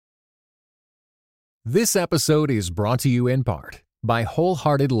This episode is brought to you in part by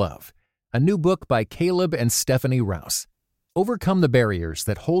Wholehearted Love, a new book by Caleb and Stephanie Rouse. Overcome the barriers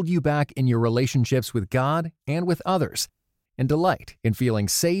that hold you back in your relationships with God and with others, and delight in feeling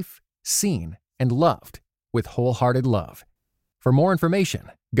safe, seen, and loved with Wholehearted Love. For more information,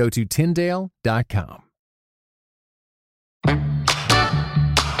 go to Tyndale.com.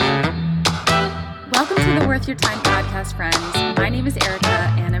 Welcome to the Worth Your Time podcast, friends. My name is Erica,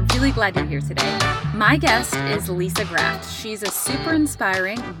 and I'm really glad you're here today. My guest is Lisa Graft. She's a super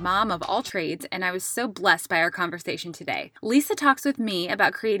inspiring mom of all trades, and I was so blessed by our conversation today. Lisa talks with me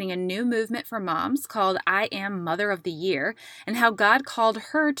about creating a new movement for moms called I Am Mother of the Year, and how God called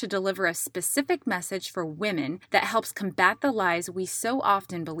her to deliver a specific message for women that helps combat the lies we so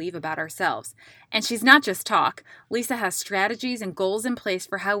often believe about ourselves. And she's not just talk. Lisa has strategies and goals in place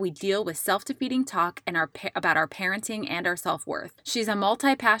for how we deal with self-defeating talk and about our parenting and our self-worth. She's a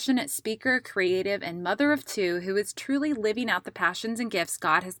multi-passionate speaker, creative, and mother of two who is truly living out the passions and gifts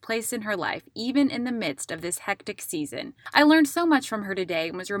God has placed in her life, even in the midst of this hectic season. I learned so much from her today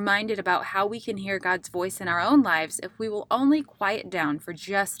and was reminded about how we can hear God's voice in our own lives if we will only quiet down for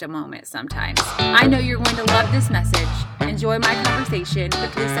just a moment sometimes. I know you're going to love this message. Enjoy my conversation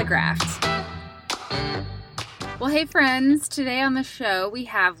with Lisa Graft. Well, hey friends, today on the show we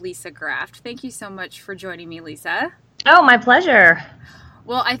have Lisa Graft. Thank you so much for joining me, Lisa. Oh, my pleasure.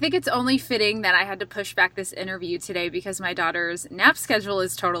 Well, I think it's only fitting that I had to push back this interview today because my daughter's nap schedule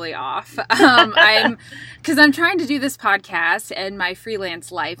is totally off. I'm trying to do this podcast and my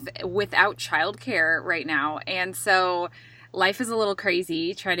freelance life without childcare right now. And so life is a little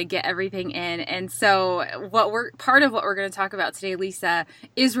crazy trying to get everything in. And so part of what we're going to talk about today, Lisa,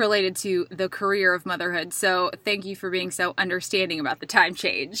 is related to the career of motherhood. So thank you for being so understanding about the time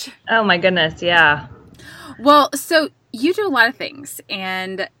change. Oh my goodness. Yeah. Well, so you do a lot of things.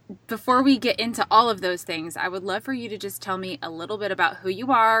 And before we get into all of those things, I would love for you to just tell me a little bit about who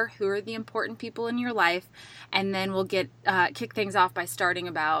you are, who are the important people in your life, and then we'll kick things off by starting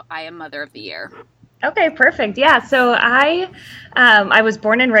about I Am Mother of the Year. Okay, perfect. Yeah, so I was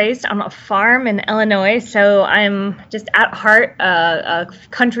born and raised on a farm in Illinois, so I'm just at heart a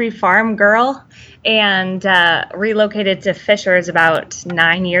country farm girl, and relocated to Fishers about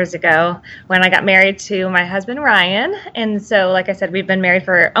 9 years ago when I got married to my husband, Ryan. And so, like I said, we've been married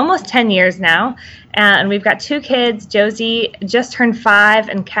for almost 10 years now, and we've got two kids. Josie just turned 5,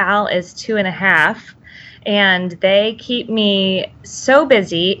 and Cal is 2.5. And they keep me so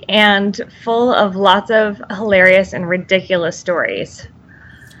busy and full of lots of hilarious and ridiculous stories.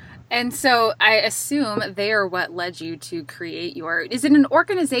 And so I assume they are what led you to create is it an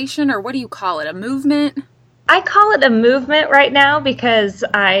organization or what do you call it? A movement? I call it a movement right now because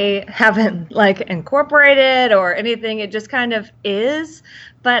I haven't incorporated or anything. It just kind of is.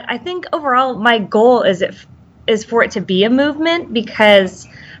 But I think overall my goal is for it to be a movement because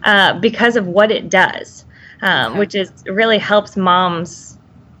of what it does. Which really helps moms,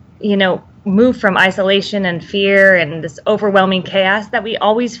 move from isolation and fear and this overwhelming chaos that we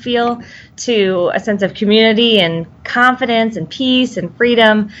always feel to a sense of community and confidence and peace and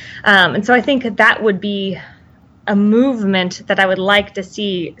freedom. And so I think that would be a movement that I would like to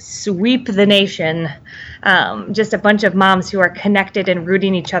see sweep the nation. Just a bunch of moms who are connected and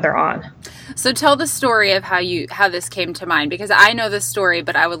rooting each other on. So tell the story of how this came to mind, because I know this story,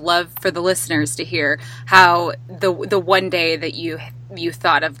 but I would love for the listeners to hear how the one day that you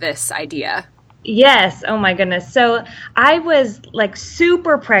thought of this idea. Yes. Oh my goodness. So I was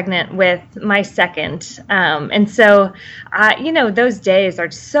super pregnant with my second. And so, those days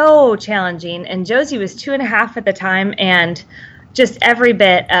are so challenging, and Josie was 2.5 at the time and just every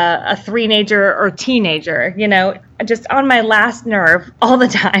bit a three-nager or teenager, just on my last nerve all the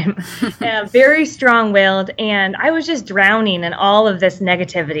time, very strong-willed, and I was just drowning in all of this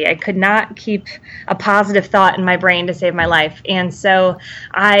negativity. I could not keep a positive thought in my brain to save my life. And so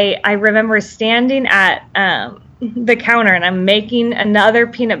I remember standing at the counter, and I'm making another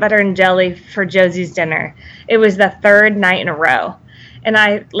peanut butter and jelly for Josie's dinner. It was the third night in a row. And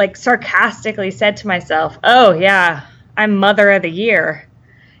I sarcastically said to myself, oh yeah, I'm Mother of the Year,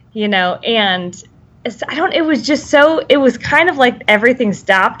 and it was kind of like everything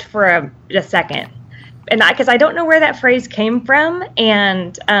stopped for a second. And because I don't know where that phrase came from.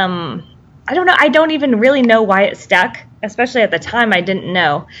 And I don't know. I don't even really know why it stuck, especially at the time I didn't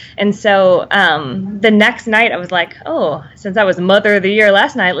know. And so the next night I was like, oh, since I was Mother of the Year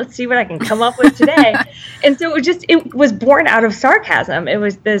last night, let's see what I can come up with today. And so it was born out of sarcasm. It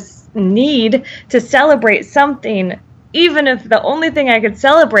was this need to celebrate something even if the only thing I could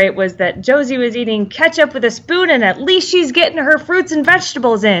celebrate was that Josie was eating ketchup with a spoon and at least she's getting her fruits and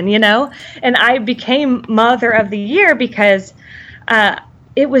vegetables in, and I became Mother of the Year because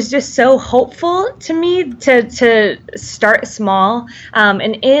it was just so hopeful to me to start small,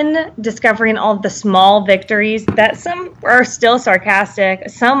 and in discovering all of the small victories that some are still sarcastic,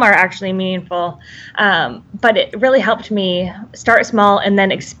 some are actually meaningful, but it really helped me start small and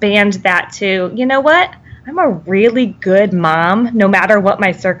then expand that to, you know what? I'm a really good mom, no matter what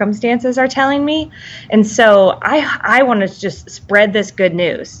my circumstances are telling me. And so I want to just spread this good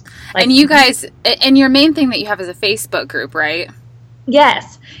news. And you guys, and your main thing that you have is a Facebook group, right?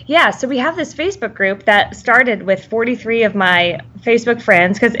 Yes. Yeah. So we have this Facebook group that started with 43 of my Facebook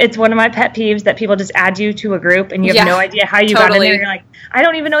friends, because it's one of my pet peeves that people just add you to a group and you have no idea how you got in there. You're like, I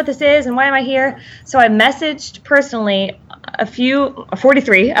don't even know what this is and why am I here? So I messaged personally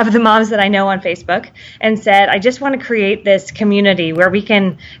 43 of the moms that I know on Facebook and said, I just want to create this community where we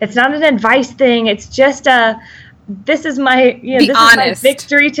can, it's not an advice thing. It's just this is my, this is my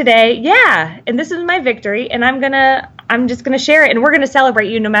victory today. Yeah. And this is my victory. And I'm just going to share it, and we're going to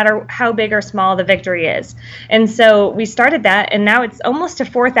celebrate you no matter how big or small the victory is. And so we started that, and now it's almost to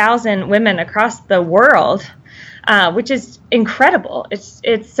 4,000 women across the world, which is incredible.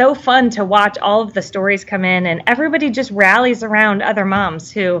 It's so fun to watch all of the stories come in, and everybody just rallies around other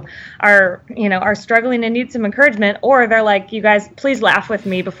moms who are struggling and need some encouragement, or they're like, you guys, please laugh with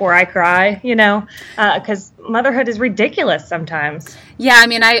me before I cry, because motherhood is ridiculous sometimes. Yeah, I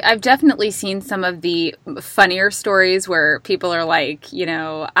mean, I've definitely seen some of the funnier stories where people are like,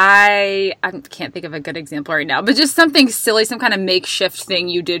 I can't think of a good example right now, but just something silly, some kind of makeshift thing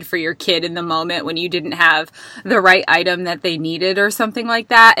you did for your kid in the moment when you didn't have the right item that they needed or something like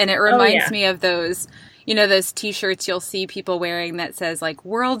that. And it reminds me of those, those t-shirts you'll see people wearing that says like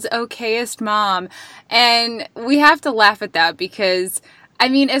world's okayest mom. And we have to laugh at that because, I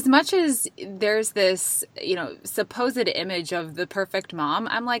mean, as much as there's this, supposed image of the perfect mom,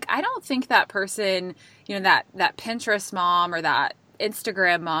 I'm like, I don't think that person, that Pinterest mom or that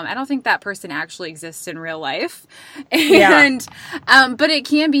Instagram mom, I don't think that person actually exists in real life. And, but it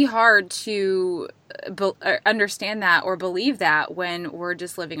can be hard to understand that or believe that when we're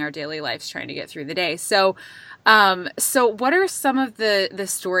just living our daily lives trying to get through the day. So what are some of the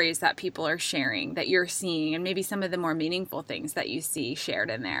stories that people are sharing that you're seeing, and maybe some of the more meaningful things that you see shared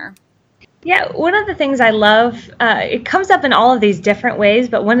in there? Yeah, one of the things I love, it comes up in all of these different ways,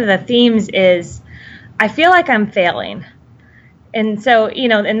 but one of the themes is, I feel like I'm failing. And so,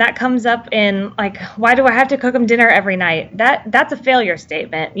 and that comes up in like, why do I have to cook them dinner every night? That's a failure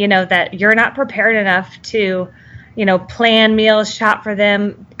statement, that you're not prepared enough to, plan meals, shop for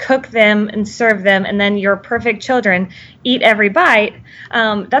them, cook them and serve them, and then your perfect children eat every bite.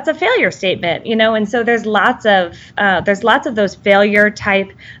 That's a failure statement, and so there's lots of those failure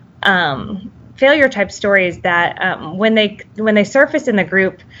type stories that when they surface in the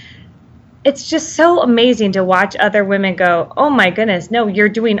group, it's just so amazing to watch other women go, oh my goodness, no, you're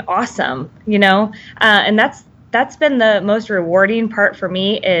doing awesome, and that's been the most rewarding part for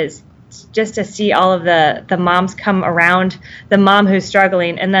me, is just to see all of the moms come around the mom who's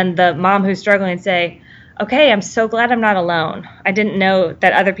struggling, and then the mom who's struggling say, okay, I'm so glad I'm not alone. I didn't know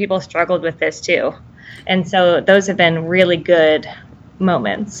that other people struggled with this too. And so those have been really good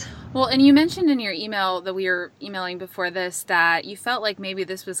moments. Well, and you mentioned in your email that we were emailing before this that you felt like maybe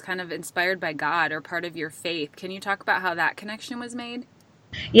this was kind of inspired by God or part of your faith. Can you talk about how that connection was made?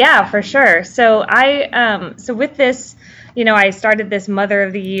 Yeah, for sure. So so with this, I started this Mother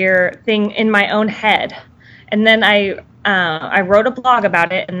of the Year thing in my own head, and then I wrote a blog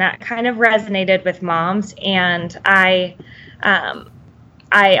about it, and that kind of resonated with moms, and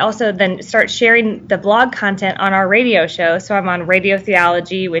I also then start sharing the blog content on our radio show. So I'm on Radio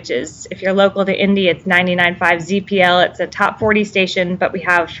Theology, which is, if you're local to Indy, it's 99.5 ZPL. It's a top 40 station, but we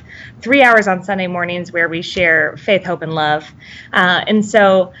have 3 hours on Sunday mornings where we share faith, hope, and love. And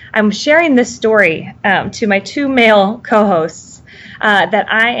so I'm sharing this story to my two male co-hosts,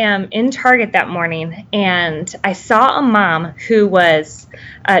 that I am in Target that morning, and I saw a mom who was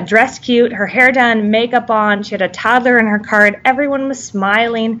dressed cute, her hair done, makeup on, she had a toddler in her cart, everyone was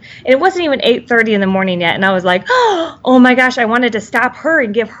smiling, and it wasn't even 8:30 in the morning yet, and I was like, oh my gosh, I wanted to stop her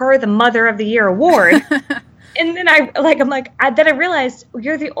and give her the Mother of the Year award. And then I realized,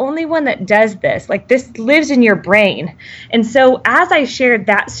 you're the only one that does this. Like, this lives in your brain. And so as I shared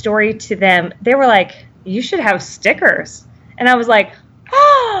that story to them, they were like, you should have stickers. And I was like,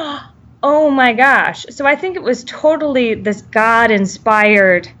 oh my gosh. So I think it was totally this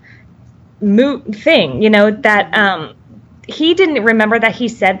God-inspired thing, that he didn't remember that he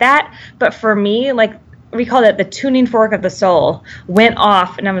said that. But for me, like, we called it the tuning fork of the soul, went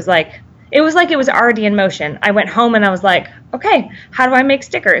off, and I was like, it was already in motion. I went home and I was like, okay, how do I make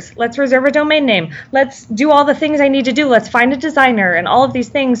stickers? Let's reserve a domain name. Let's do all the things I need to do. Let's find a designer and all of these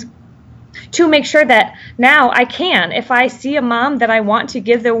things to make sure that now I can. If I see a mom that I want to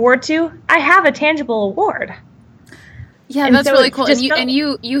give the award to, I have a tangible award. Yeah, and that's so really cool. And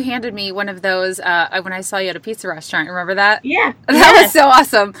you handed me one of those when I saw you at a pizza restaurant. Remember that? Yeah. That was so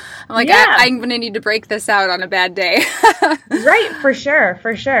awesome. I'm like, yeah. I'm going to need to break this out on a bad day. Right, for sure.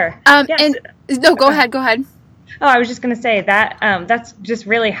 Yes. And no, go ahead. Oh, I was just going to say that that's just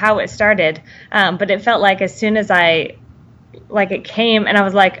really how it started. But it felt like as soon as it came, and I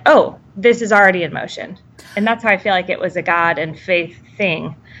was like, oh, this is already in motion. And that's how I feel like it was a God and faith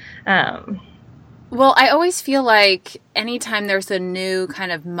thing. Well, I always feel like anytime there's a new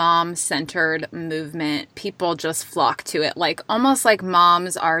kind of mom-centered movement, people just flock to it. Like almost like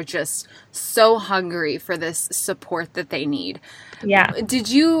moms are just so hungry for this support that they need. Yeah. Did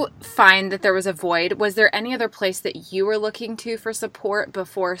you find that there was a void? Was there any other place that you were looking to for support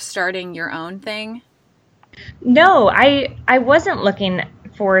before starting your own thing? No, I wasn't looking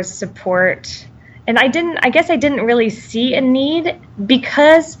for support. And I didn't really see a need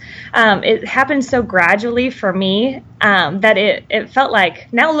because it happened so gradually for me that it felt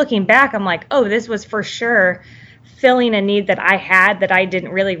like, now looking back, I'm like, oh, this was for sure filling a need that I had that I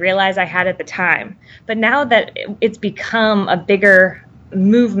didn't really realize I had at the time. But now that it's become a bigger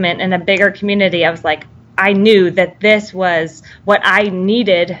movement and a bigger community, I was like, I knew that this was what I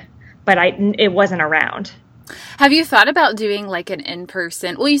needed, but it wasn't around. Have you thought about doing like an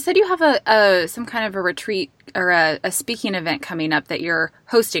in-person? Well, you said you have some kind of a retreat or a speaking event coming up that you're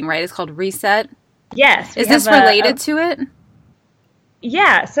hosting, right? It's called Reset. Yes. Is this related to it?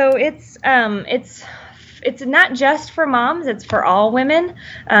 Yeah. So it's not just for moms; it's for all women.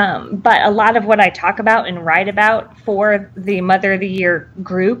 But a lot of what I talk about and write about for the Mother of the Year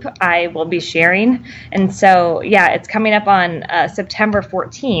group, I will be sharing. And so, yeah, it's coming up on September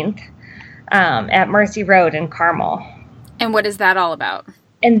 14th. At Mercy Road in Carmel. And what is that all about?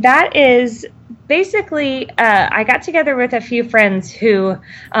 And that is basically, I got together with a few friends who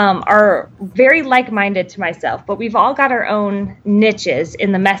are very like-minded to myself, but we've all got our own niches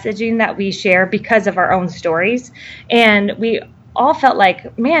in the messaging that we share because of our own stories. And we all felt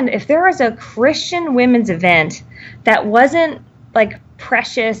like, man, if there was a Christian women's event that wasn't like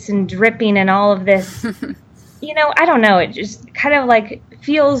precious and dripping and all of this, I don't know, it just kind of like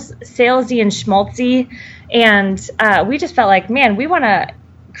feels salesy and schmaltzy. And we just felt like, man, we want to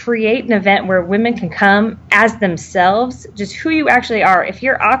create an event where women can come as themselves, just who you actually are. If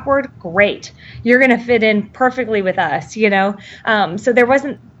you're awkward, great. You're going to fit in perfectly with us, So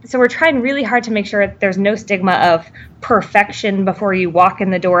we're trying really hard to make sure that there's no stigma of perfection before you walk in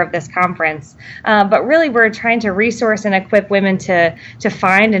the door of this conference. But really, we're trying to resource and equip women to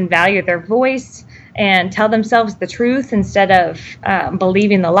find and value their voice and tell themselves the truth instead of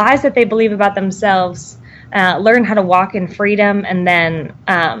believing the lies that they believe about themselves, learn how to walk in freedom, and then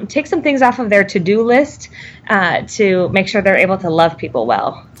take some things off of their to-do list to make sure they're able to love people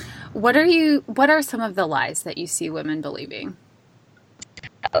well. What are some of the lies that you see women believing?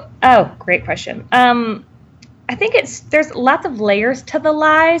 Oh, great question. I think there's lots of layers to the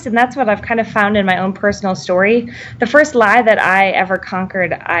lies, and that's what I've kind of found in my own personal story. The first lie that I ever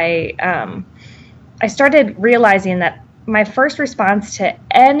conquered, I started realizing that my first response to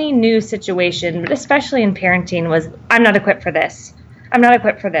any new situation, but especially in parenting, was, I'm not equipped for this. I'm not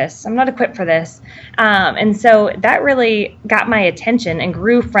equipped for this. I'm not equipped for this. And so that really got my attention and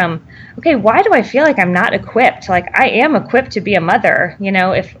grew from, okay, why do I feel like I'm not equipped? Like, I am equipped to be a mother.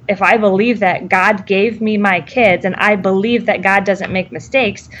 If I believe that God gave me my kids and I believe that God doesn't make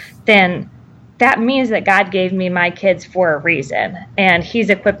mistakes, then that means that God gave me my kids for a reason, and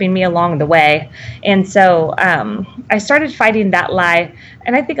he's equipping me along the way. And so I started fighting that lie,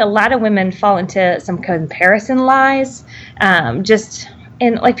 and I think a lot of women fall into some comparison lies.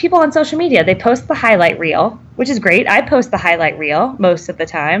 Like people on social media, they post the highlight reel, which is great. I post the highlight reel most of the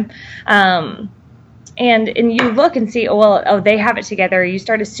time. And you look and see, they have it together. You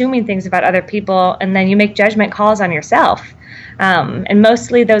start assuming things about other people, and then you make judgment calls on yourself. And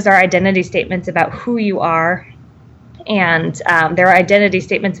mostly those are identity statements about who you are, and there are identity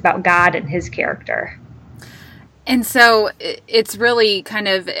statements about God and his character. And so it's really kind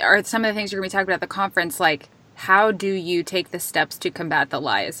of, are some of the things you're going to be talking about at the conference, like how do you take the steps to combat the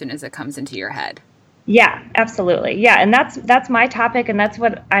lie as soon as it comes into your head? Yeah, absolutely. Yeah, and that's my topic, and that's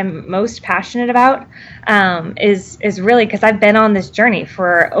what I'm most passionate about, is really because I've been on this journey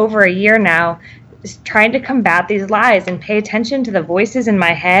for over a year now, trying to combat these lies and pay attention to the voices in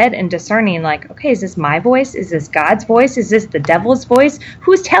my head and discerning, like, okay, is this my voice? Is this God's voice? Is this the devil's voice?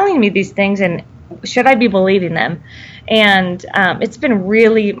 Who's telling me these things, and should I be believing them? And it's been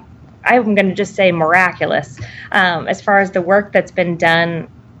really, I'm going to just say miraculous, as far as the work that's been done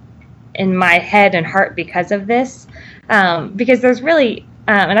in my head and heart because of this. Because there's really,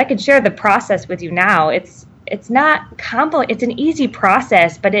 and I could share the process with you now. It's not complicated. It's an easy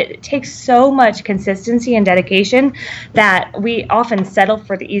process, but it takes so much consistency and dedication that we often settle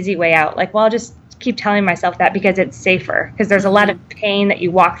for the easy way out. Like, well, I'll just keep telling myself that because it's safer, because there's a lot of pain that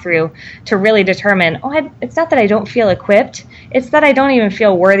you walk through to really determine, it's not that I don't feel equipped. It's that I don't even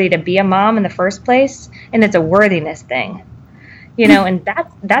feel worthy to be a mom in the first place. And it's a worthiness thing, and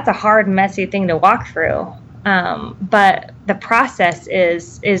that's a hard, messy thing to walk through. But the process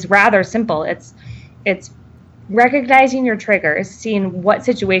is rather simple. It's recognizing your triggers, seeing what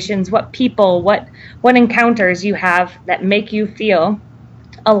situations, what people, what encounters you have that make you feel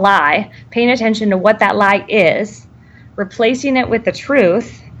a lie, paying attention to what that lie is, replacing it with the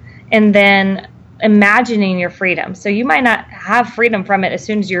truth, and then imagining your freedom. So you might not have freedom from it as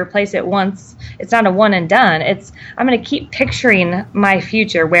soon as you replace it once. It's not a one and done. I'm going to keep picturing my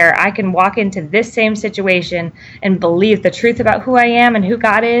future where I can walk into this same situation and believe the truth about who I am and who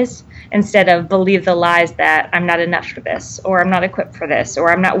God is, instead of believe the lies that I'm not enough for this, or I'm not equipped for this,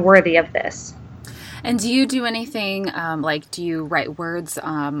 or I'm not worthy of this. And do you do anything, do you write words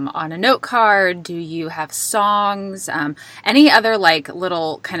on a note card? Do you have songs? Any other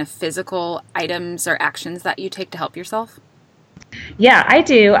little kind of physical items or actions that you take to help yourself? Yeah, I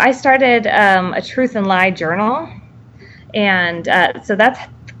do. I started a truth and lie journal. And so that's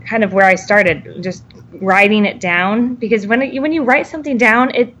kind of where I started, just writing it down, because when you write something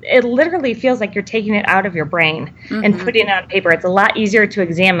down, it literally feels like you're taking it out of your brain and putting it on paper. It's a lot easier to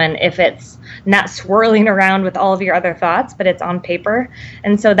examine if it's not swirling around with all of your other thoughts, but it's on paper.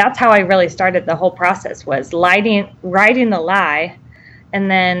 And so that's how I really started the whole process, was writing the lie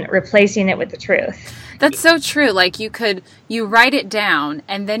and then replacing it with the truth. That's so true. You write it down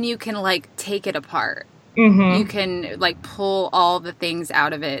and then you can take it apart. Mm-hmm. You can pull all the things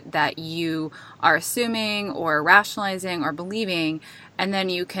out of it that you are assuming or rationalizing or believing, and then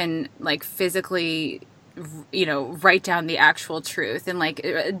you can physically, write down the actual truth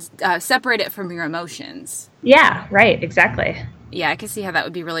and separate it from your emotions. Yeah, right, exactly. Yeah, I can see how that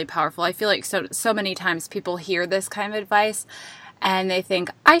would be really powerful. I feel like so many times people hear this kind of advice and they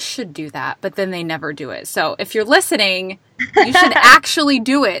think, I should do that, but then they never do it. So if you're listening, you should actually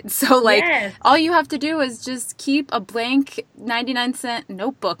do it. So yes. All you have to do is just keep a blank 99-cent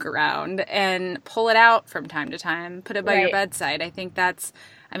notebook around and pull it out from time to time, put it by your bedside. I think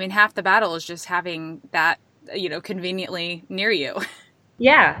half the battle is just having that, conveniently near you.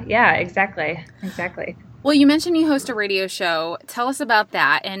 Yeah, exactly. Well, you mentioned you host a radio show. Tell us about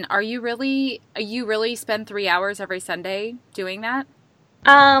that. And you really spend 3 hours every Sunday doing that?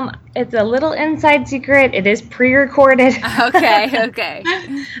 It's a little inside secret. It is pre-recorded. Okay.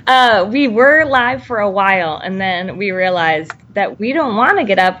 We were live for a while, and then we realized that we don't want to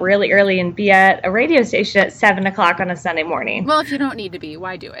get up really early and be at a radio station at 7 o'clock on a Sunday morning. Well, if you don't need to be,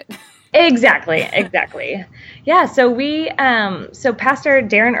 why do it? Exactly. Yeah, so so Pastor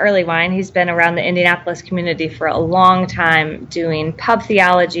Darren Earlywine, he's been around the Indianapolis community for a long time doing pub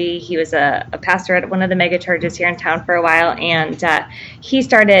theology. He was a pastor at one of the mega churches here in town for a while, and he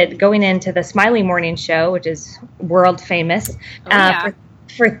started going into the Smiley Morning Show, which is world famous,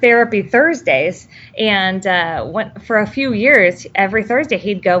 for Therapy Thursdays. And for a few years, every Thursday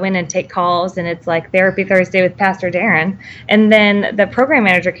he'd go in and take calls, and it's like Therapy Thursday with Pastor Darren. And then the program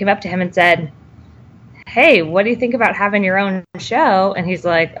manager came up to him and said, hey, what do you think about having your own show? And he's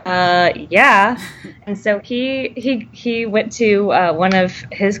like, yeah. And so he went to one of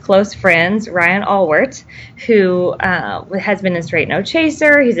his close friends, Ryan Allwart, who has been in Straight No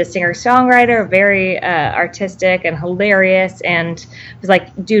Chaser. He's a singer-songwriter, very artistic and hilarious, and was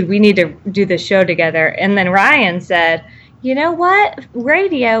like, dude, we need to do this show together. And then Ryan said, you know what?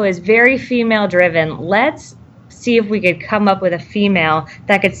 Radio is very female-driven. Let's see if we could come up with a female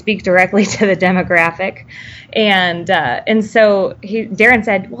that could speak directly to the demographic. And so Darren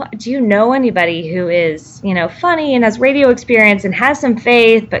said, well, do you know anybody who is, funny and has radio experience and has some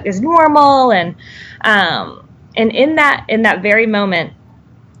faith, but is normal? And in that very moment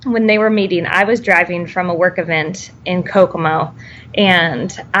when they were meeting, I was driving from a work event in Kokomo,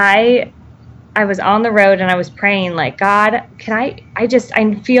 and I was on the road and I was praying, like, God, I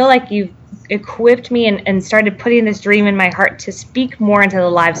feel like you've equipped me and started putting this dream in my heart to speak more into the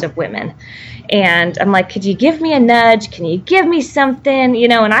lives of women. And I'm like, could you give me a nudge? Can you give me something?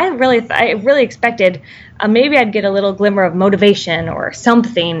 And I really expected maybe I'd get a little glimmer of motivation or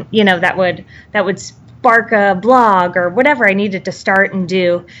something, that would spark a blog or whatever I needed to start and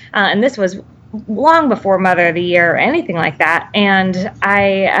do. And this was long before Mother of the Year or anything like that. And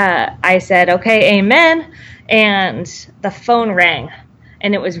I said, okay, amen. And the phone rang,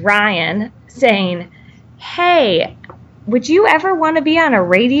 and it was Ryan saying, hey, would you ever want to be on a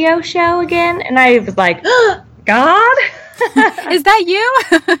radio show again? And I was like, oh, God? Is that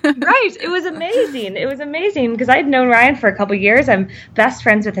you? Right. It was amazing. It was amazing because I'd known Ryan for a couple of years. I'm best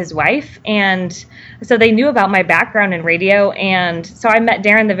friends with his wife. And so they knew about my background in radio. And so I met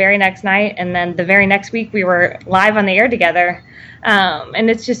Darren the very next night. And then the very next week we were live on the air together.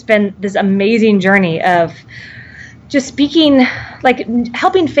 And it's just been this amazing journey of just speaking, like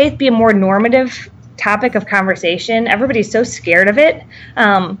helping faith be a more normative topic of conversation. Everybody's so scared of it.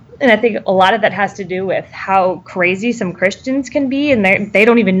 And I think a lot of that has to do with how crazy some Christians can be, and they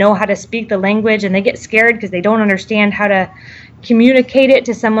don't even know how to speak the language, and they get scared because they don't understand how to communicate it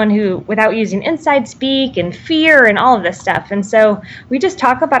to someone who, without using inside speak and fear and all of this stuff. And so we just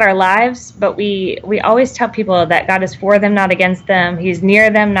talk about our lives, but we always tell people that God is for them, not against them. He's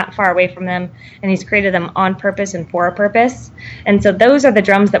near them, not far away from them, and He's created them on purpose and for a purpose. And so those are the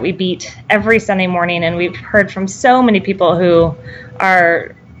drums that we beat every Sunday morning, and we've heard from so many people who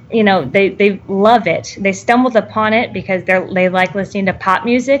are, they love it. They stumbled upon it because they like listening to pop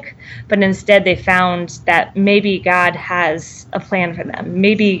music, but instead they found that maybe God has a plan for them.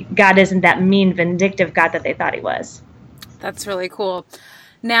 Maybe God isn't that mean, vindictive God that they thought He was. That's really cool.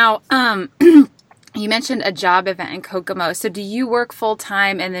 Now, you mentioned a job event in Kokomo. So do you work full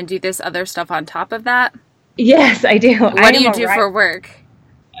time and then do this other stuff on top of that? Yes, I do. What do you do for work?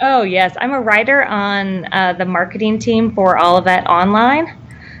 Oh, yes. I'm a writer on the marketing team for Olivet Online.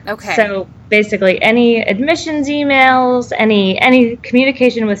 Okay. So basically any admissions emails, any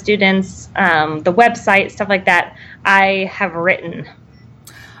communication with students, the website, stuff like that, I have written.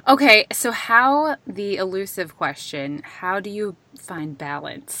 Okay, so the elusive question, how do you find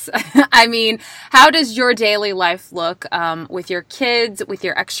balance? I mean, how does your daily life look with your kids, with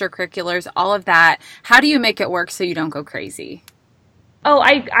your extracurriculars, all of that? How do you make it work so you don't go crazy? Oh,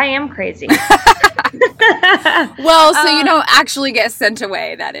 I am crazy. Well, so you don't actually get sent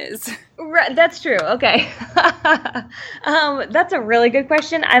away, that is. Right, that's true. Okay. That's a really good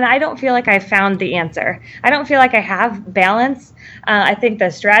question, and I don't feel like I found the answer. I don't feel like I have balance. I think the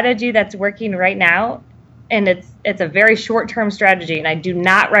strategy that's working right now, and it's a very short-term strategy, and I do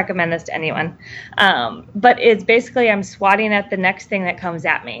not recommend this to anyone, but it's basically I'm swatting at the next thing that comes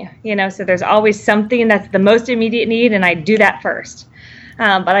at me. So there's always something that's the most immediate need, and I do that first.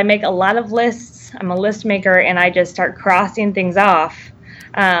 But I make a lot of lists. I'm a list maker, and I just start crossing things off.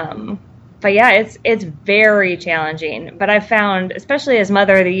 But yeah, it's very challenging. But I've found, especially as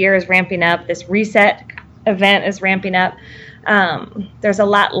Mother of the Year is ramping up, this reset event is ramping up, there's a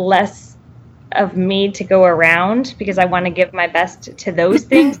lot less of me to go around because I want to give my best to those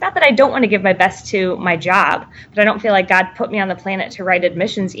things. Not that I don't want to give my best to my job, but I don't feel like God put me on the planet to write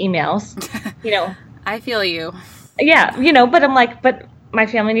admissions emails. I feel you. Yeah, but I'm like, but my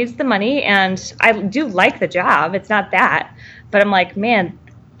family needs the money, and I do like the job. It's not that. But I'm like, man,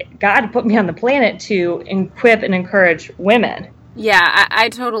 God put me on the planet to equip and encourage women. Yeah, I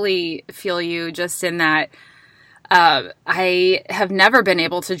totally feel you just in that I have never been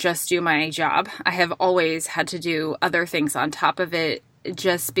able to just do my job. I have always had to do other things on top of it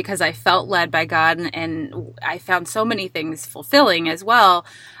just because I felt led by God, and I found so many things fulfilling as well.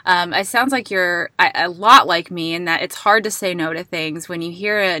 It sounds like you're a lot like me in that it's hard to say no to things. When you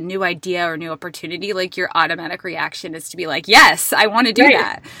hear a new idea or new opportunity, like your automatic reaction is to be like, yes, I want to do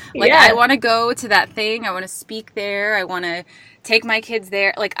that. Like, yeah. I want to go to that thing. I want to speak there. I want to take my kids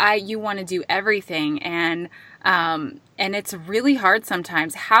there. Like you want to do everything. And it's really hard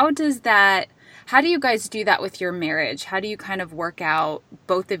sometimes. How do you guys do that with your marriage? How do you kind of work out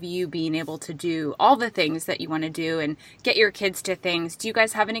both of you being able to do all the things that you want to do and get your kids to things? Do you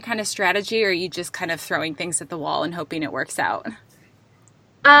guys have any kind of strategy, or are you just kind of throwing things at the wall and hoping it works out?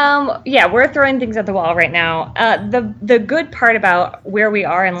 Yeah, we're throwing things at the wall right now. The good part about where we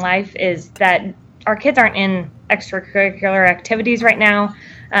are in life is that our kids aren't in extracurricular activities right now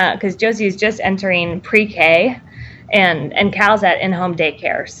because Josie is just entering pre-K and Cal's at in-home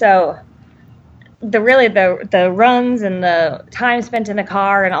daycare. So the runs and the time spent in the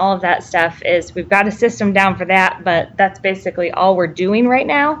car and all of that stuff is we've got a system down for that, but that's basically all we're doing right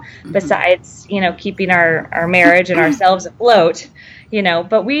now, besides, keeping our marriage and ourselves afloat.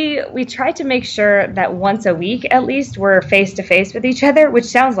 But we try to make sure that once a week at least we're face to face with each other, which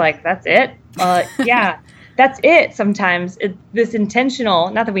sounds like that's it. Yeah, that's it. Sometimes this intentional,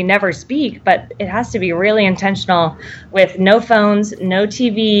 not that we never speak, but it has to be really intentional with no phones, no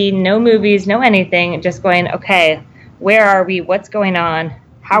TV, no movies, no anything. Just going, okay, where are we? What's going on?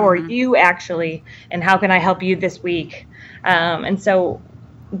 How are you actually? And how can I help you this week? And so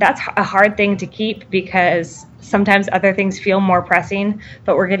that's a hard thing to keep because sometimes other things feel more pressing,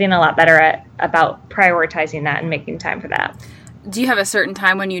 but we're getting a lot better about prioritizing that and making time for that. Do you have a certain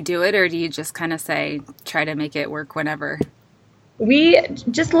time when you do it, or do you just kind of try to make it work whenever? We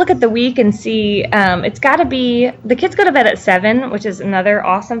just look at the week and see, it's got to be, the kids go to bed at 7, which is another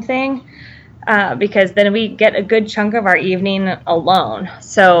awesome thing, because then we get a good chunk of our evening alone.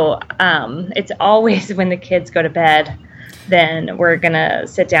 So it's always when the kids go to bed, then we're going to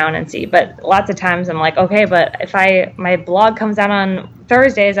sit down and see. But lots of times I'm like, okay, but if my blog comes out on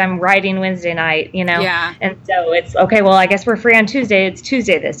Thursdays, I'm writing Wednesday night, Yeah. And so it's, okay, well, I guess we're free on Tuesday. It's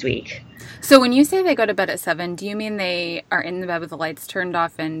Tuesday this week. So when you say they go to bed at 7, do you mean they are in the bed with the lights turned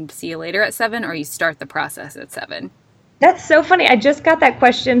off and see you later at 7, or you start the process at 7? That's so funny. I just got that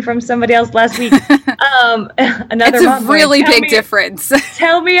question from somebody else last week. Another It's mom a really going, big difference.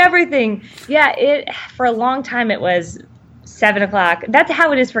 Tell me everything. Yeah, for a long time it was 7 o'clock. That's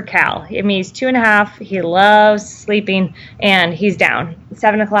how it is for Cal. I mean, he's 2.5. He loves sleeping, and he's down.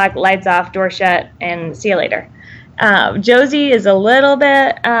 7 o'clock, lights off, door shut, and see you later. Josie is a little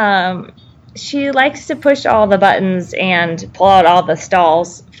bit, she likes to push all the buttons and pull out all the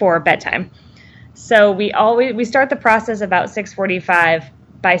stalls for bedtime. So we start the process about 6:45.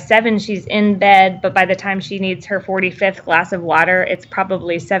 By 7, she's in bed, but by the time she needs her 45th glass of water, it's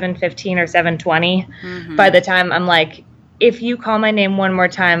probably 7:15 or 7:20. By the time I'm like, if you call my name one more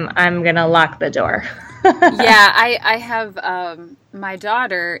time, I'm going to lock the door. Yeah, I have, my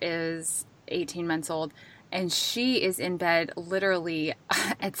daughter is 18 months old, and she is in bed literally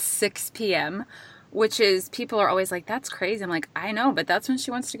at 6 p.m., which is, people are always like, that's crazy. I'm like, I know, but that's when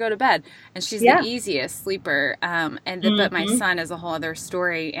she wants to go to bed. And she's the easiest sleeper. But my son is a whole other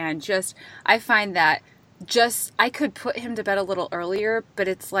story. And I find that I could put him to bed a little earlier, but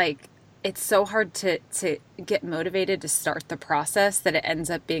it's like, it's so hard to get motivated to start the process that it ends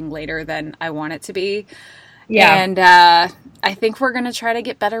up being later than I want it to be. Yeah. And I think we're going to try to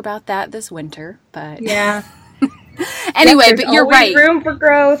get better about that this winter. But yeah. Anyway, but you're right. Room for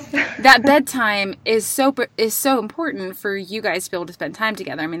growth. That bedtime is so important for you guys to be able to spend time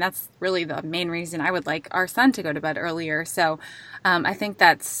together. I mean, that's really the main reason I would like our son to go to bed earlier. So I think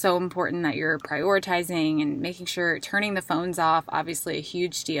that's so important that you're prioritizing and making sure turning the phones off, obviously a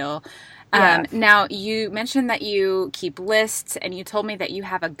huge deal. Yes. Now, you mentioned that you keep lists, and you told me that you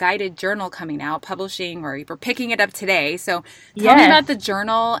have a guided journal coming out, publishing, or you're picking it up today. So tell me about the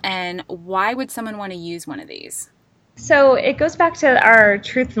journal, and why would someone want to use one of these? So it goes back to our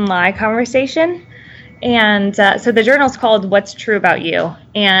truth and lie conversation. And so the journal is called What's True About You.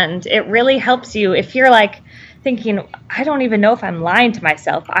 And it really helps you if you're like thinking, I don't even know if I'm lying to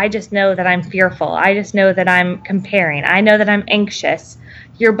myself. I just know that I'm fearful. I just know that I'm comparing. I know that I'm anxious.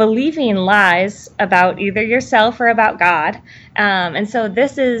 You're believing lies about either yourself or about God. And so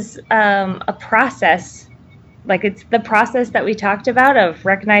this is a process. Like, it's the process that we talked about of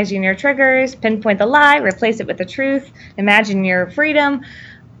recognizing your triggers, pinpoint the lie, replace it with the truth, imagine your freedom.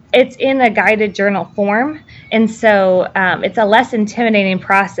 It's in a guided journal form. And so it's a less intimidating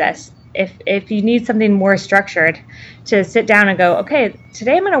process if you need something more structured to sit down and go, okay,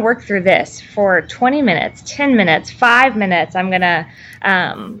 today I'm going to work through this for 20 minutes, 10 minutes, 5 minutes. I'm going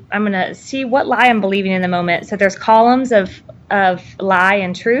to see what lie I'm believing in the moment. So there's columns of lie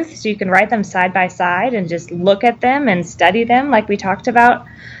and truth, so you can write them side by side and just look at them and study them like we talked about.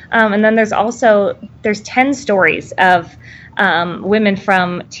 And then there's 10 stories of women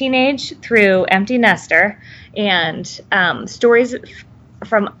from teenage through empty nester, and stories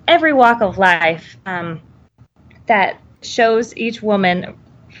from every walk of life that shows each woman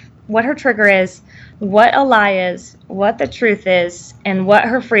what her trigger is, what a lie is, what the truth is, and what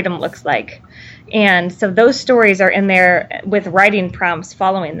her freedom looks like. And so those stories are in there with writing prompts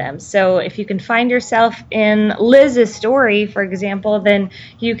following them. So if you can find yourself in Liz's story, for example, then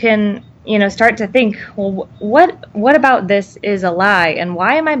you can, start to think, well, what about this is a lie? And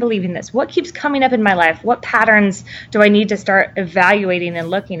why am I believing this? What keeps coming up in my life? What patterns do I need to start evaluating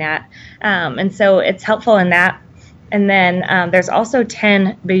and looking at? And so it's helpful in that And then there's also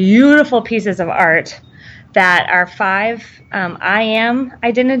 10 beautiful pieces of art that are 5 I am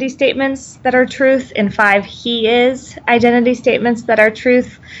identity statements that are truth, and 5 he is identity statements that are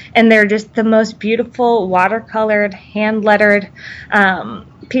truth. And they're just the most beautiful watercolored, hand-lettered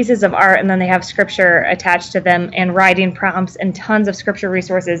pieces of art, and then they have scripture attached to them and writing prompts and tons of scripture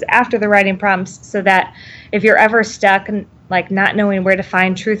resources after the writing prompts, so that if you're ever stuck and like not knowing where to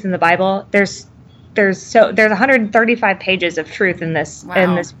find truth in the Bible, there's 135 pages of truth in this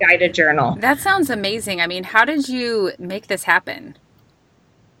in this guided journal. That sounds amazing. I mean, how did you make this happen?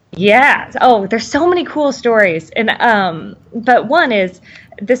 Yeah. Oh, there's so many cool stories. And but one is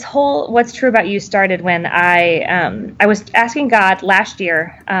this whole What's True About You started when I was asking God last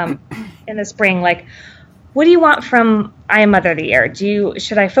year in the spring, like, what do you want from I Am Mother of the Year?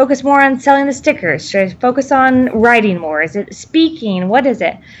 Should I focus more on selling the stickers? Should I focus on writing more? Is it speaking? What is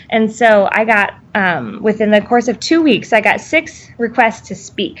it? And so I got, within the course of 2 weeks, I got 6 requests to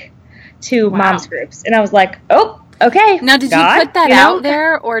speak to moms groups. And I was like, oh, okay. Now, did God, you put that out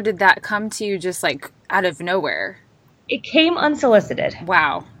there, or did that come to you just like out of nowhere? It came unsolicited.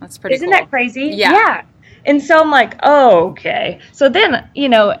 Wow. That's pretty Isn't cool. that crazy? Yeah. And so I'm like, oh, okay. So then,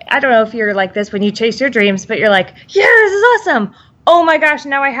 I don't know if you're like this when you chase your dreams, but you're like, yeah, this is awesome. Oh my gosh,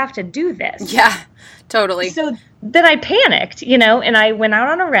 now I have to do this. Yeah, totally. So then I panicked, and I went out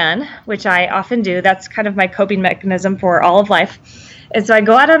on a run, which I often do. That's kind of my coping mechanism for all of life. And so I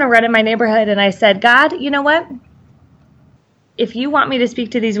go out on a run in my neighborhood and I said, God, you know what? If you want me to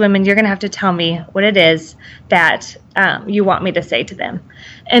speak to these women, you're going to have to tell me what it is that you want me to say to them.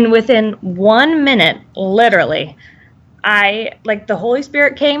 And within 1 minute, literally, the Holy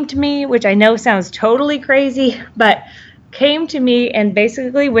Spirit came to me, which I know sounds totally crazy, but came to me and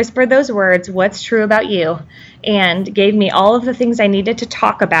basically whispered those words, what's true about you, and gave me all of the things I needed to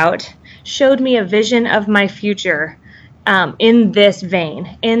talk about, showed me a vision of my future in this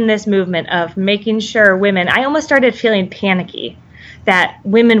vein, in this movement of making sure women, I almost started feeling panicky that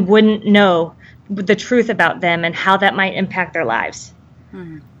women wouldn't know the truth about them and how that might impact their lives.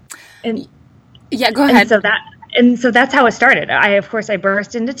 And yeah, go ahead. And so that's how it started. I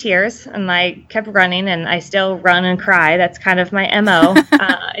burst into tears and I kept running, and I still run and cry. That's kind of my MO.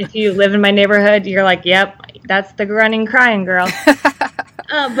 If you live in my neighborhood, you're like, yep, that's the running, crying girl.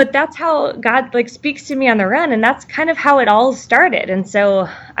 But that's how God speaks to me on the run, and that's kind of how it all started. And so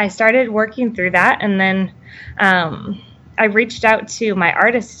I started working through that, and then I reached out to my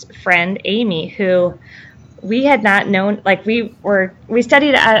artist friend Amy, who we had not known. We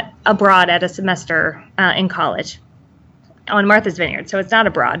studied abroad at a semester in college on Martha's Vineyard, so it's not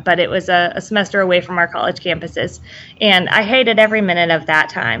abroad, but it was a semester away from our college campuses. And I hated every minute of that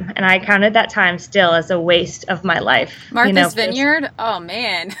time, and I counted that time still as a waste of my life. Martha's Vineyard? Oh,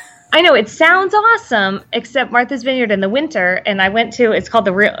 man. I know, it sounds awesome, except Martha's Vineyard in the winter, and I went to, it's called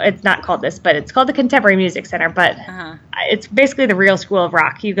it's not called this, but it's called the Contemporary Music Center, but it's basically the real school of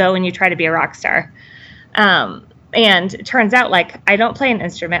rock. You go and you try to be a rock star. And it turns out, I don't play an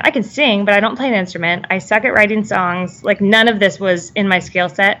instrument. I can sing, but I don't play an instrument. I suck at writing songs. None of this was in my skill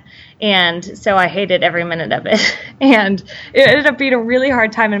set. And so I hated every minute of it. And it ended up being a really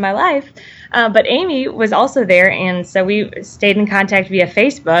hard time in my life. But Amy was also there, and so we stayed in contact via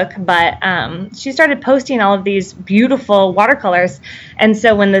Facebook. But she started posting all of these beautiful watercolors. And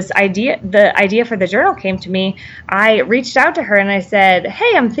so when the idea for the journal came to me, I reached out to her and I said,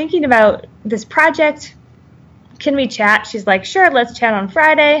 hey, I'm thinking about this project. Can we chat? She's like, sure, let's chat on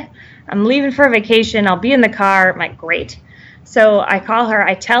Friday. I'm leaving for a vacation. I'll be in the car. I'm like, great. So I call her.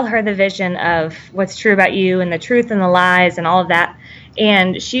 I tell her the vision of what's true about you and the truth and the lies and all of that.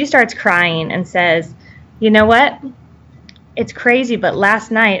 And she starts crying and says, you know what? It's crazy, but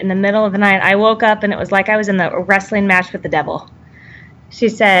last night, in the middle of the night, I woke up and it was like I was in a wrestling match with the devil. She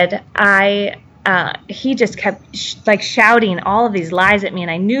said, he just kept shouting all of these lies at me,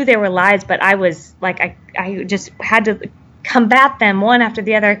 and I knew they were lies, but I was I just had to combat them one after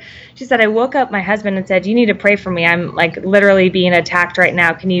the other. She said, I woke up my husband and said, you need to pray for me. I'm literally being attacked right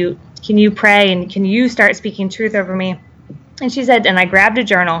now. Can you pray, and can you start speaking truth over me? And she said, and I grabbed a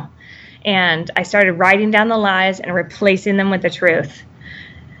journal and I started writing down the lies and replacing them with the truth.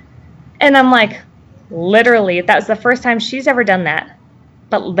 And I'm like, literally, that was the first time she's ever done that.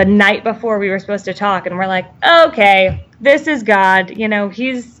 But the night before we were supposed to talk, and we're like, okay, this is God.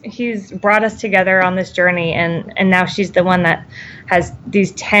 He's brought us together on this journey, and now she's the one that has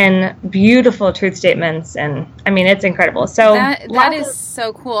these 10 beautiful truth statements, and I mean, it's incredible. So that is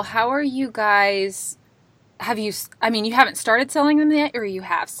so cool. How are you guys? You haven't started selling them yet, or you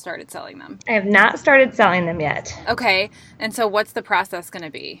have started selling them? I have not started selling them yet. Okay, and so what's the process going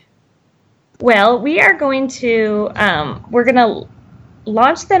to be? Well, we are going to, we're going to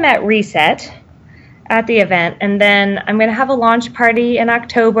launch them at Reset at the event, and then I'm going to have a launch party in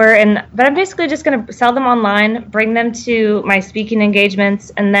October, but I'm basically just going to sell them online, bring them to my speaking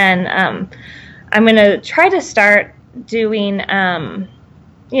engagements, and then I'm going to try to start doing,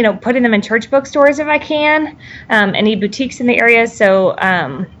 putting them in church bookstores if I can, any boutiques in the area. So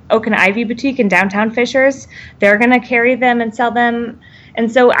Oak and Ivy Boutique in downtown Fishers, they're going to carry them and sell them. And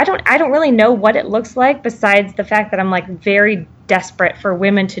so I don't really know what it looks like, besides the fact that I'm like very desperate for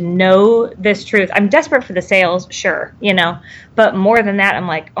women to know this truth. I'm desperate for the sales, sure, but more than that, I'm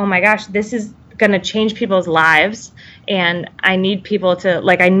like, oh my gosh, this is going to change people's lives. And I need people to,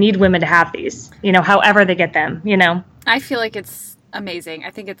 I need women to have these, however they get them, I feel like it's amazing.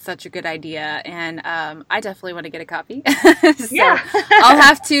 I think it's such a good idea. And I definitely want to get a copy. Yeah. I'll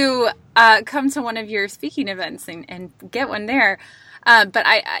have to come to one of your speaking events and get one there. But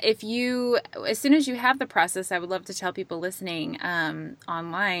as soon as you have the process, I would love to tell people listening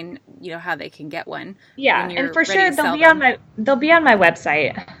online, how they can get one. Yeah, and for sure they'll be on my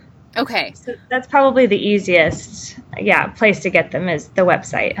website. Okay. So that's probably the easiest, place to get them is the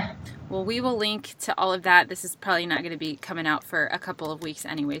website. Well, we will link to all of that. This is probably not going to be coming out for a couple of weeks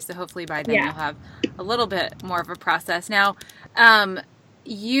anyway, so hopefully by then you'll have a little bit more of a process. Now,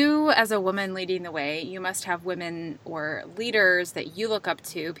 you as a woman leading the way, you must have women or leaders that you look up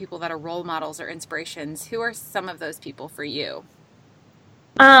to, people that are role models or inspirations. Who are some of those people for you?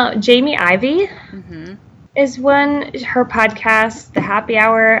 Jamie Ivey is one. Her podcast, The Happy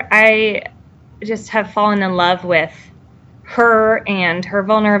Hour, I just have fallen in love with her and her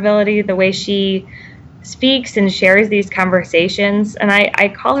vulnerability, the way she speaks and shares these conversations, and I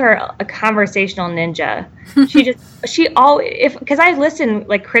call her a conversational ninja. Because I listen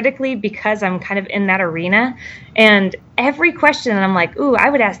critically, because I'm kind of in that arena, and every question I'm like, ooh, I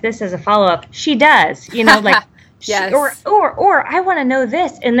would ask this as a follow-up. She does, yes. or I want to know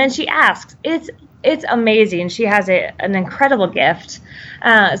this, and then she asks. It's amazing. She has an incredible gift.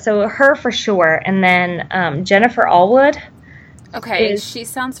 So her for sure, and then Jennifer Allwood. Okay, she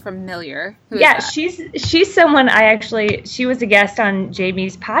sounds familiar. Who is that? She's someone she was a guest on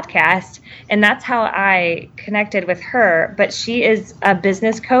Jamie's podcast, and that's how I connected with her. But she is a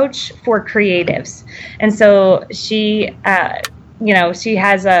business coach for creatives, and so she, she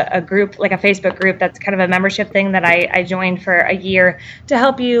has a group, like a Facebook group, that's kind of a membership thing that I joined for a year to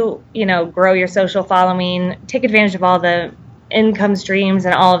help you, grow your social following, take advantage of all the income streams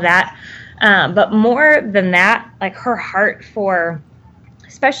and all of that. But more than that, her heart for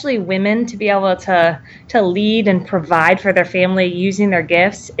especially women to be able to lead and provide for their family using their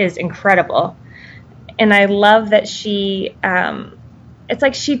gifts is incredible. And I love that she, it's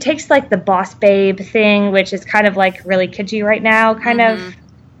like she takes the boss babe thing, which is kind of really kitschy right now, kind of,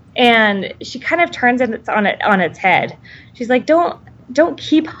 and she kind of turns it on its head. She's like, don't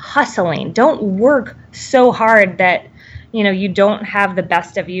keep hustling. Don't work so hard that you don't have the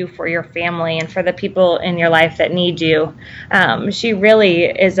best of you for your family and for the people in your life that need you. She really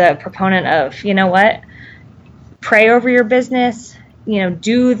is a proponent of, pray over your business,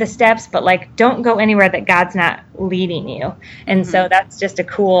 do the steps, but don't go anywhere that God's not leading you. And so that's just a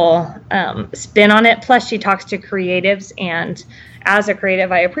cool spin on it. Plus she talks to creatives, and as a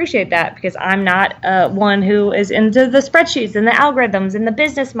creative, I appreciate that, because I'm not one who is into the spreadsheets and the algorithms and the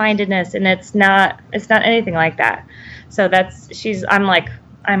business mindedness, and it's not anything like that. So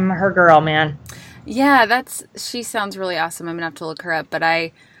I'm her girl, man. Yeah, she sounds really awesome. I'm gonna have to look her up, but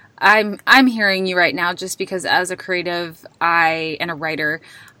I'm hearing you right now just because as a creative, and a writer,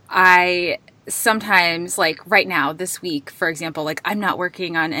 I sometimes right now this week, for example, I'm not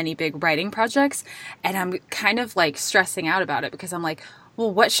working on any big writing projects, and I'm kind of stressing out about it because I'm like,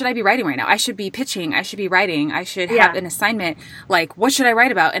 well, what should I be writing right now? I should be pitching. I should be writing. I should have an assignment. What should I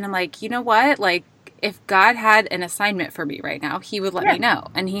write about? And I'm like, you know what? If God had an assignment for me right now, he would let me know.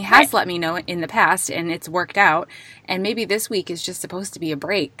 And he has let me know in the past, and it's worked out. And maybe this week is just supposed to be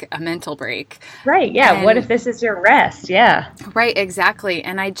a mental break. Right, yeah. And what if this is your rest? Yeah. Right, exactly.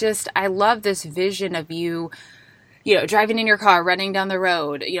 And I love this vision of you, driving in your car, running down the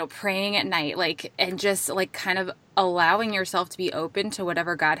road, praying at night, and just kind of allowing yourself to be open to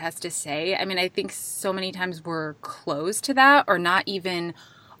whatever God has to say. I mean, I think so many times we're closed to that, or not even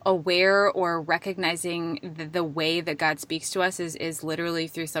aware or recognizing the way that God speaks to us is literally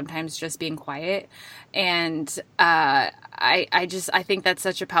through sometimes just being quiet. And I think that's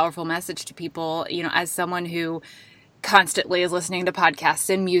such a powerful message to people, as someone who constantly is listening to podcasts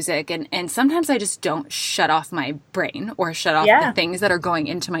and music, and sometimes I just don't shut off my brain or shut off the things that are going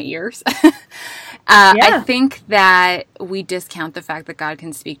into my ears. I think that we discount the fact that God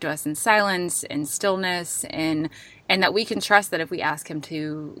can speak to us in silence and stillness, and that we can trust that if we ask him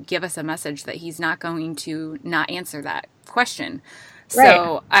to give us a message, that he's not going to not answer that question. Right.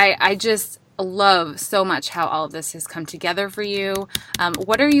 So I just love so much how all of this has come together for you.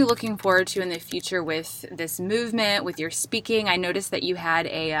 What are you looking forward to in the future with this movement, with your speaking? I noticed that you had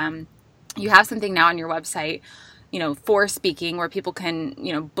you have something now on your website, for speaking, where people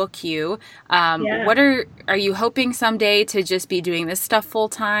can, book you. What are you hoping someday to just be doing this stuff full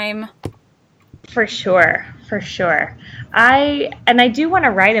time? For sure. I do want to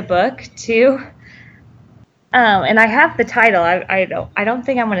write a book too. And I have the title. I don't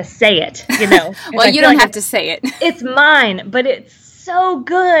think I'm going to say it, Well, you don't have to say it. It's mine, but it's so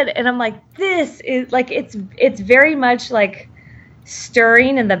good. And I'm like, this is like, it's very much like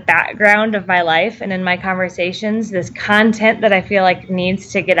stirring in the background of my life and in my conversations, this content that I feel like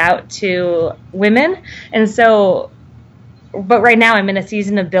needs to get out to women. And so, but right now I'm in a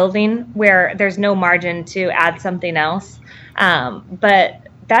season of building where there's no margin to add something else. But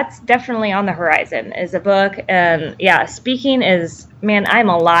that's definitely on the horizon, is a book. And speaking is, man, I'm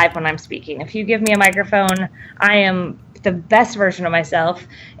alive when I'm speaking. If you give me a microphone, I am the best version of myself,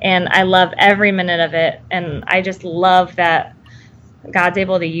 and I love every minute of it. And I just love that God's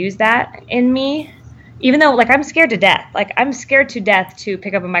able to use that in me, even though I'm scared to death. I'm scared to death to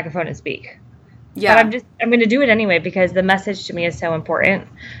pick up a microphone and speak. Yeah. But I'm going to do it anyway because the message to me is so important.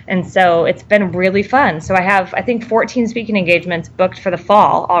 And so it's been really fun. So I have, I think, 14 speaking engagements booked for the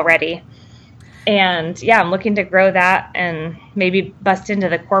fall already. And I'm looking to grow that and maybe bust into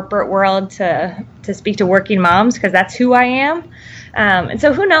the corporate world to speak to working moms, because that's who I am. And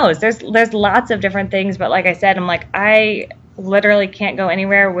so who knows? There's lots of different things. But like I said, I literally can't go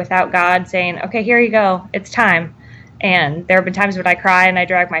anywhere without God saying, okay, here you go. It's time. And there have been times when I cry and I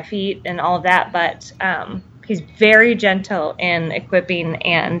drag my feet and all of that, but he's very gentle in equipping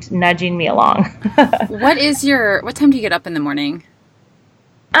and nudging me along. What time do you get up in the morning?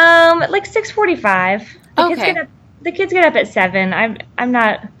 6:45. Okay. The kids get up at 7. I'm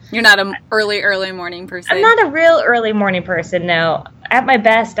not. You're not an early morning person. I'm not a real early morning person. No. At my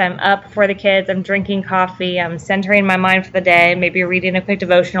best, I'm up before the kids. I'm drinking coffee. I'm centering my mind for the day. Maybe reading a quick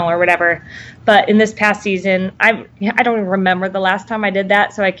devotional or whatever. But in this past season, I don't even remember the last time I did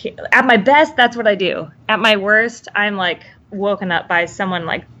that. So at my best, that's what I do. At my worst, I'm woken up by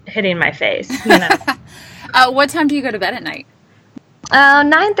someone hitting my face. What time do you go to bed at night?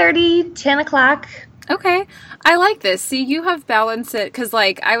 9:30, 10 o'clock. Okay. I like this. See, you have balanced it, because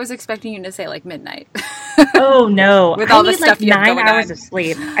I was expecting you to say midnight. Oh, no. With all the stuff you have going on. 9 hours of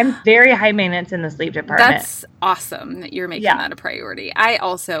sleep. I'm very high maintenance in the sleep department. That's awesome that you're making that a priority. I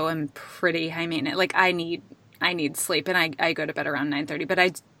also am pretty high maintenance. I need sleep, and I go to bed around 9:30, but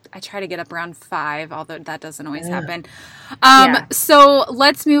I try to get up around 5, although that doesn't always happen. So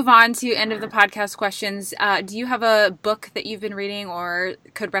let's move on to end of the podcast questions. Do you have a book that you've been reading or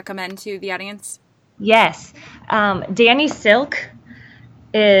could recommend to the audience? Yes. Danny Silk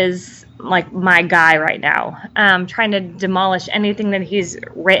is my guy right now. I'm trying to demolish anything that he's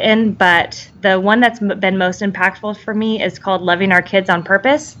written, but the one that's been most impactful for me is called Loving Our Kids on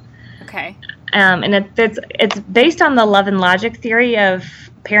Purpose. Okay. And it's based on the love and logic theory of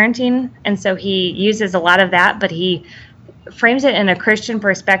parenting, and so he uses a lot of that, but he frames it in a Christian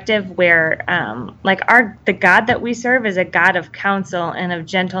perspective where the God that we serve is a God of counsel and of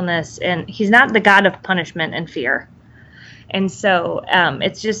gentleness, and he's not the God of punishment and fear. And so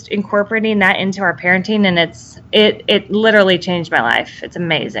it's just incorporating that into our parenting, and it literally changed my life. It's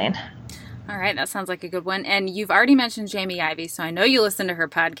amazing. All right, that sounds like a good one. And you've already mentioned Jamie Ivey, so I know you listen to her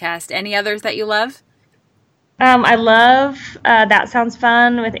podcast. Any others that you love? I love That Sounds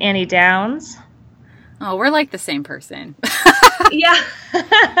Fun with Annie Downs. Oh, we're like the same person. Yeah.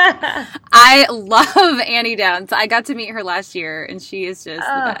 I love Annie Downs. I got to meet her last year, and she is just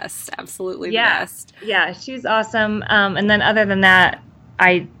the best. Absolutely the best. Yeah, she's awesome. And then other than that,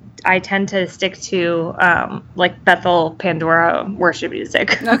 I tend to stick to Bethel Pandora worship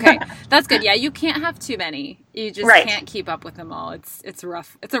music. Okay, that's good. Yeah, you can't have too many. You just can't keep up with them all. It's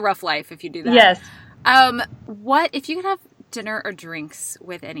rough. It's a rough life if you do that. Yes. What if you could have dinner or drinks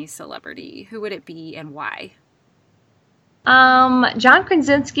with any celebrity? Who would it be and why? John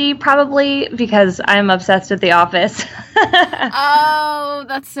Krasinski, probably, because I'm obsessed with The Office. Oh,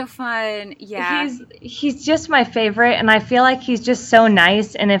 that's so fun. Yeah. He's just my favorite, and I feel like he's just so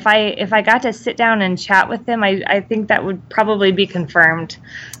nice, and if I got to sit down and chat with him, I think that would probably be confirmed.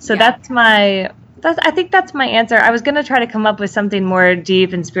 So that's my I think that's my answer. I was going to try to come up with something more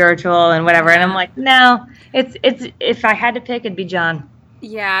deep and spiritual and whatever. And I'm like, no, it's if I had to pick, it'd be John.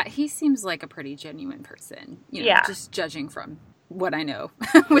 Yeah, he seems like a pretty genuine person, just judging from what I know,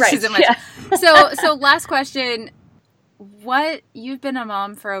 which isn't much. Yeah. So last question, you've been a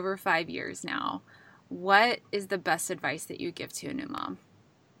mom for over 5 years now. What is the best advice that you give to a new mom?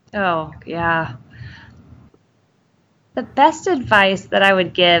 Oh, yeah. The best advice that I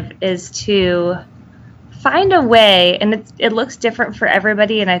would give is to find a way, and it looks different for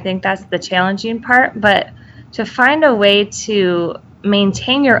everybody, and I think that's the challenging part, but to find a way to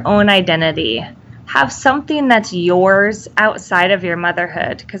maintain your own identity. Have something that's yours outside of your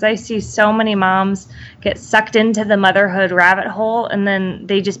motherhood, because I see so many moms get sucked into the motherhood rabbit hole, and then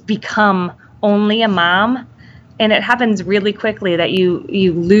they just become only a mom. And it happens really quickly that you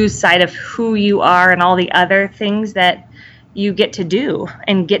lose sight of who you are and all the other things that you get to do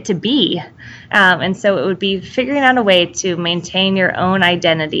and get to be. And so it would be figuring out a way to maintain your own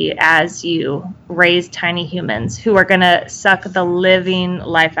identity as you raise tiny humans who are going to suck the living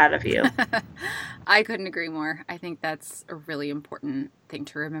life out of you. I couldn't agree more. I think that's a really important thing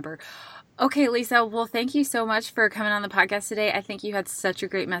to remember. Okay, Lisa, well, thank you so much for coming on the podcast today. I think you had such a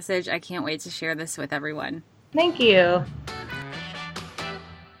great message. I can't wait to share this with everyone. Thank you.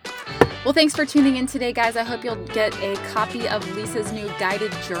 Well, thanks for tuning in today, guys. I hope you'll get a copy of Lisa's new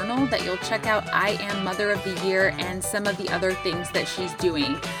guided journal that you'll check out I Am Mother of the Year and some of the other things that she's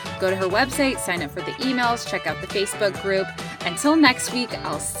doing. Go to her website, sign up for the emails, check out the Facebook group. Until next week,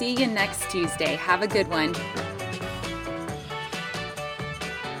 I'll see you next Tuesday. Have a good one.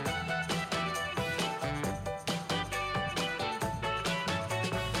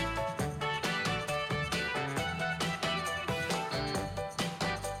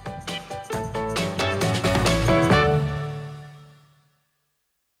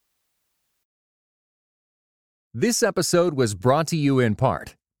 This episode was brought to you in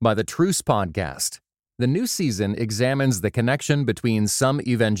part by the Truce Podcast. The new season examines the connection between some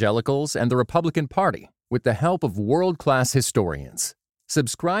evangelicals and the Republican Party with the help of world-class historians.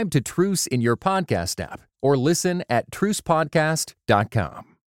 Subscribe to Truce in your podcast app or listen at trucepodcast.com.